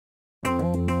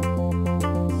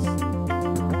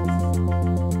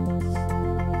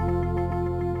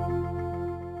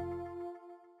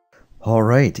All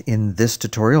right, in this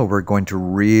tutorial we're going to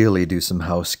really do some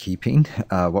housekeeping.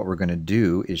 What we're going to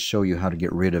do is show you how to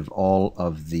get rid of all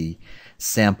of the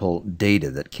sample data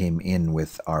that came in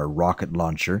with our rocket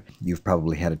launcher. You've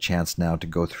probably had a chance now to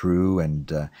go through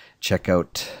and check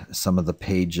out some of the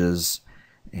pages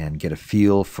and get a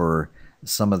feel for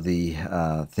some of the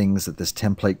things that this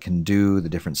template can do, the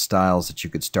different styles that you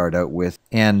could start out with.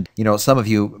 And, you know, some of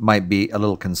you might be a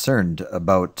little concerned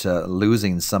about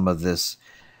losing some of this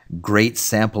great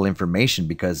sample information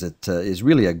because it is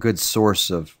really a good source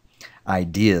of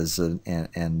ideas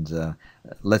and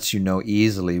lets you know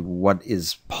easily what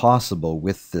is possible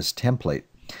with this template.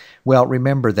 Well,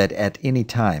 remember that at any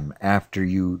time after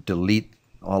you delete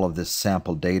all of this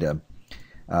sample data,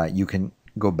 you can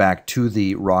go back to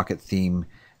the Rocket Theme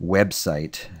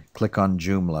website, click on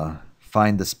Joomla,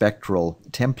 find the Spectral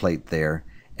Template there,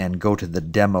 and go to the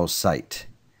demo site,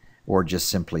 or just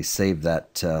simply save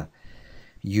that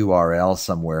URL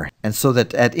somewhere, and so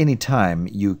that at any time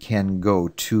you can go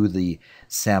to the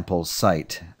sample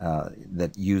site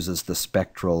that uses the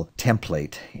Spectral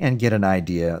Template and get an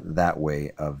idea that way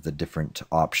of the different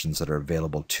options that are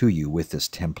available to you with this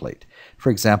template. For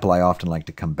example, I often like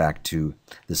to come back to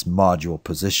this module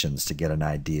positions to get an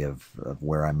idea of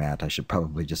where I'm at. I should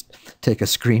probably just take a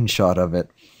screenshot of it.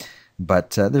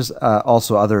 But there's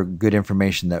also other good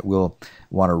information that we'll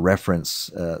want to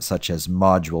reference, such as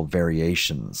module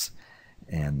variations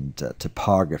and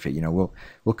topography. You know,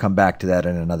 we'll come back to that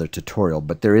in another tutorial.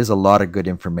 But there is a lot of good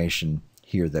information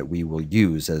here that we will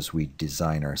use as we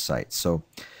design our site. So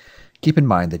keep in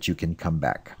mind that you can come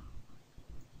back.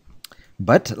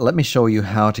 But let me show you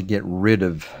how to get rid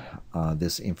of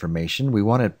this information. We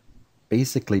want to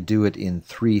basically do it in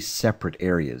 3 separate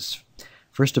areas.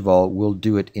 First of all, we'll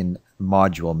do it in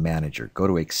Module Manager. Go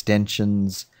to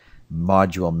Extensions,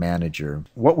 Module Manager.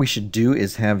 What we should do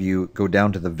is have you go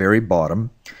down to the very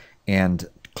bottom and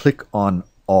click on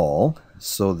All,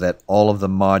 so that all of the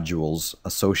modules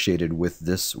associated with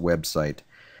this website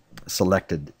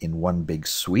selected in one big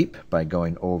sweep by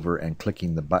going over and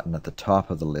clicking the button at the top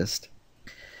of the list.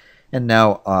 And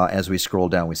now as we scroll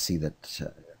down, we see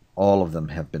that all of them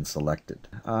have been selected.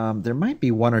 There might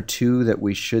be 1 or 2 that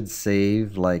we should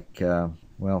save, like,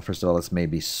 well, first of all, let's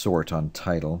maybe sort on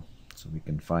title so we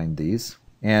can find these.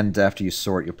 And after you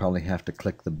sort, you'll probably have to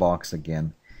click the box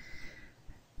again.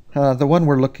 The one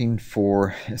we're looking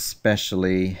for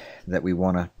especially that we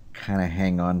want to kind of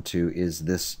hang on to is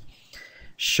this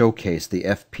showcase, the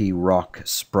FP Rock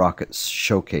Sprockets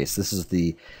Showcase. This is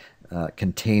the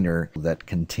container that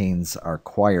contains our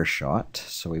choir shot,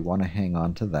 so we want to hang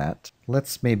on to that.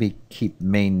 Let's maybe keep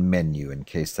main menu in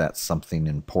case that's something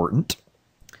important,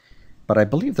 but I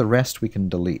believe the rest we can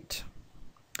delete.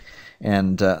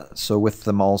 And so with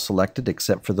them all selected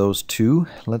except for those 2,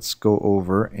 let's go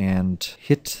over and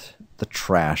hit the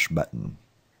trash button.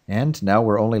 And now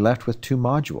we're only left with 2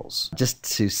 modules. Just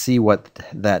to see what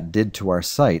that did to our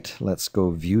site, let's go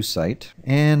View Site.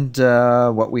 And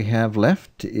what we have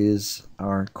left is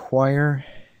our choir,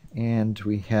 and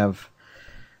we have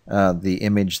the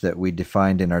image that we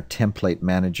defined in our template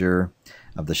manager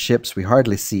of the ships. We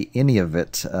hardly see any of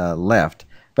it left.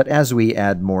 But as we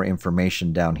add more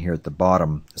information down here at the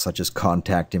bottom, such as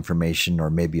contact information or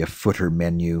maybe a footer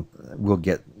menu, we'll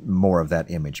get more of that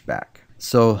image back.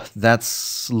 So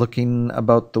that's looking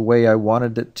about the way I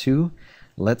wanted it to.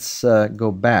 Let's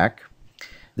go back.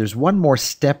 There's one more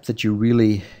step that you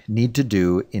really need to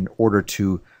do in order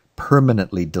to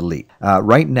permanently delete.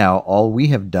 Right now, all we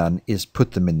have done is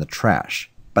put them in the trash.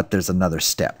 But there's another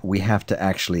step. We have to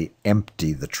actually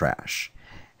empty the trash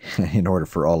in order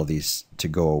for all of these to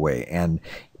go away. And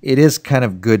it is kind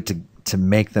of good to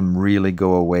make them really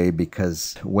go away,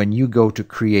 because when you go to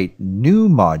create new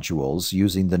modules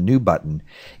using the new button,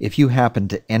 if you happen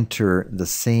to enter the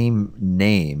same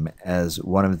name as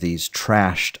one of these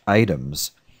trashed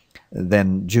items,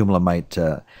 then Joomla might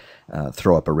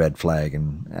throw up a red flag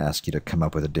and ask you to come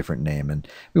up with a different name. And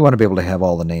we want to be able to have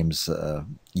all the names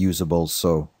usable,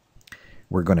 so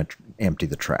we're going to empty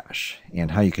the trash.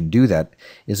 And how you can do that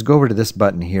is go over to this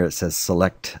button here. It says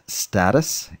Select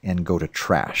Status and go to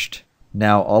Trashed.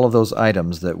 Now all of those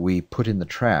items that we put in the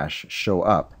trash show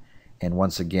up, and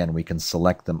once again we can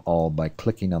select them all by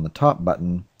clicking on the top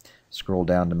button, scroll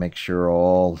down to make sure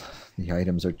all the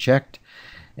items are checked,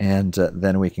 and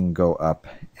then we can go up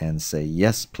and say,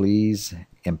 yes please,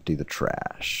 empty the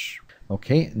trash.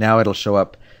 Okay, now it'll show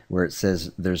up where it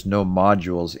says there's no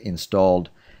modules installed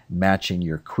matching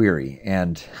your query.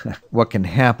 And what can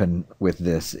happen with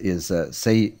this is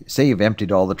say you've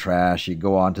emptied all the trash, you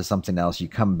go on to something else, you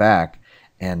come back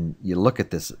and you look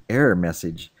at this error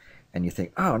message And you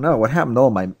think, oh no, what happened to all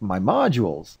my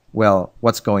modules? Well,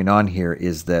 what's going on here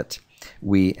is that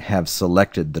we have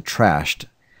selected the trashed,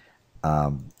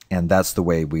 and that's the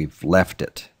way we've left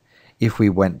it. If we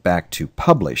went back to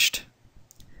published,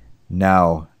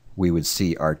 now we would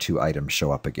see our 2 items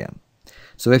show up again.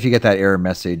 So if you get that error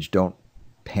message, don't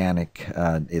panic.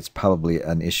 It's probably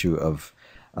an issue of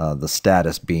the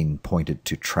status being pointed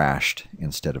to trashed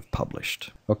instead of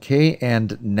published. Okay,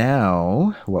 and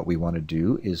now what we want to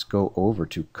do is go over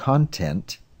to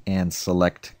Content and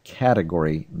select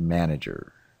Category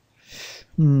Manager.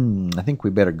 I think we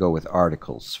better go with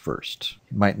articles first.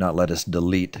 It might not let us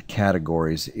delete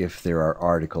categories if there are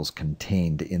articles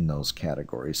contained in those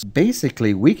categories.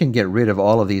 Basically, we can get rid of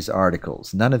all of these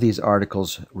articles. None of these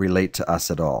articles relate to us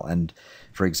at all. And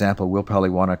for example, we'll probably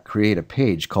want to create a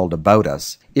page called About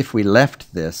Us. If we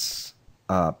left this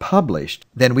published,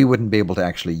 then we wouldn't be able to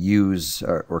actually use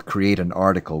or create an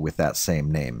article with that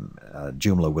same name.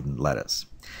 Joomla wouldn't let us.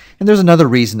 And there's another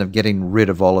reason of getting rid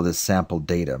of all of this sample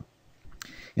data.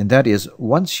 And that is,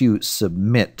 once you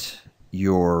submit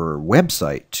your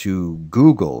website to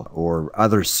Google or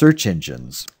other search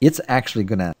engines, it's actually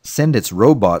going to send its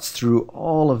robots through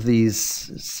all of these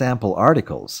sample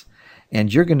articles.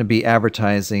 And you're going to be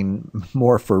advertising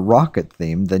more for Rocket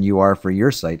Theme than you are for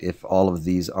your site if all of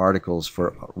these articles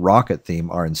for Rocket Theme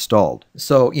are installed.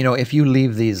 So, if you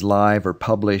leave these live or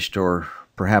published or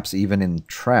perhaps even in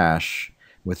trash,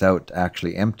 without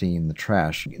actually emptying the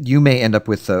trash, you may end up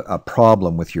with a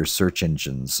problem with your search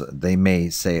engines. They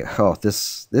may say, oh,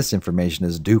 this information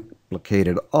is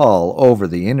duplicated all over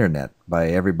the internet by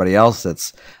everybody else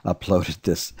that's uploaded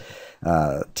this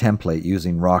template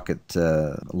using Rocket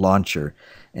Launcher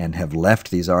and have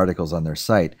left these articles on their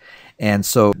site. And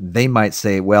so they might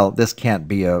say, well, this can't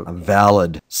be a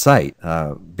valid site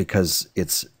because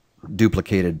it's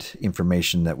duplicated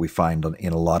information that we find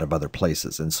in a lot of other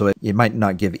places. And so it might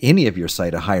not give any of your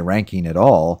site a high ranking at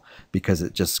all because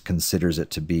it just considers it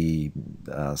to be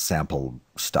sample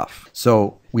stuff.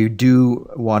 So we do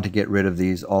want to get rid of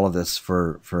all of this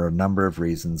for a number of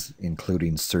reasons,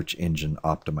 including search engine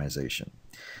optimization.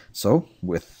 So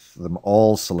with them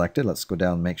all selected, let's go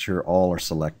down and make sure all are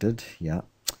selected. Yeah,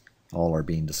 all are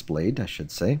being displayed, I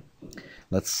should say.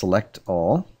 Let's select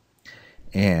all.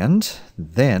 And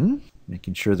then,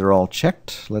 making sure they're all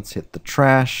checked, let's hit the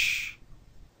trash,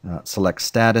 select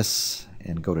status,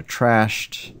 and go to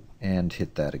trashed, and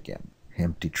hit that again.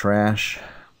 Empty trash.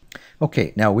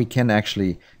 Okay, now we can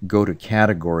actually go to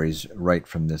categories right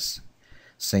from this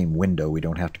same window. We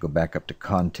don't have to go back up to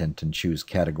content and choose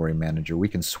category manager. We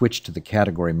can switch to the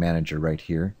category manager right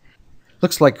here.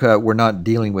 Looks like we're not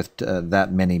dealing with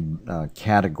that many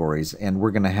categories, and we're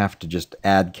going to have to just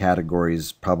add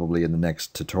categories probably in the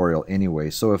next tutorial anyway.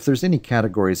 So if there's any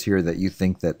categories here that you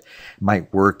think that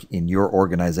might work in your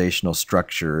organizational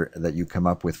structure that you come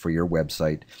up with for your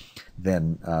website,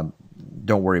 then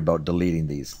don't worry about deleting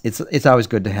these. It's always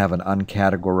good to have an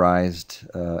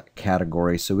uncategorized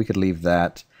category, so we could leave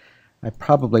that. I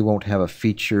probably won't have a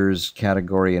features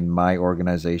category in my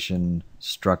organization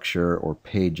structure or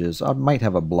pages. I might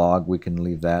have a blog. We can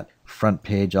leave that. Front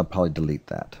page, I'll probably delete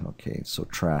that. Okay, so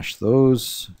trash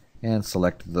those and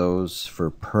select those for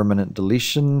permanent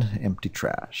deletion, empty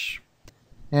trash.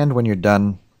 And when you're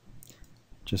done,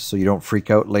 just so you don't freak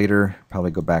out later,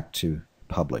 probably go back to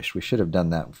publish. We should have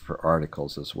done that for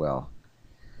articles as well.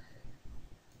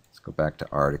 Let's go back to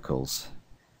articles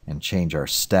and change our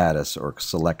status or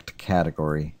select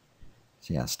category.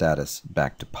 So yeah, status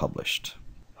back to published.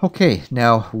 Okay,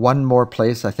 now one more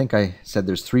place. I think I said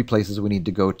there's 3 places we need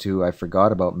to go to. I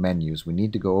forgot about menus. We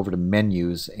need to go over to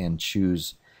menus and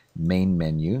choose main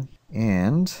menu.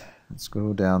 And let's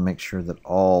go down, make sure that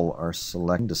all are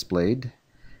selected, displayed.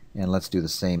 And let's do the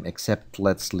same, except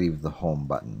let's leave the home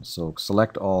button. So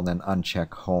select all, then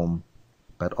uncheck home.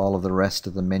 But all of the rest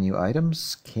of the menu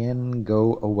items can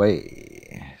go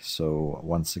away. So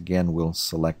once again, we'll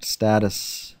select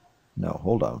status. No,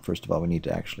 hold on. First of all, we need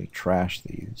to actually trash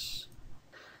these.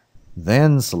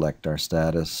 Then select our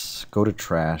status, go to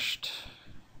trashed,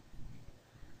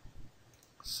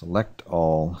 select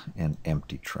all, and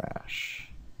empty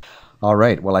trash. All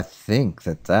right, well, I think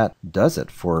that does it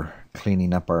for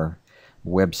cleaning up our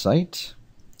website.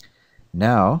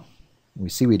 Now, we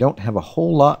see we don't have a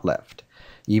whole lot left.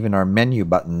 Even our menu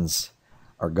buttons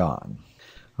are gone.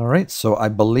 All right, so I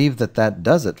believe that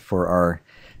does it for our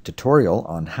tutorial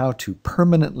on how to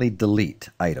permanently delete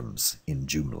items in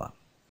Joomla.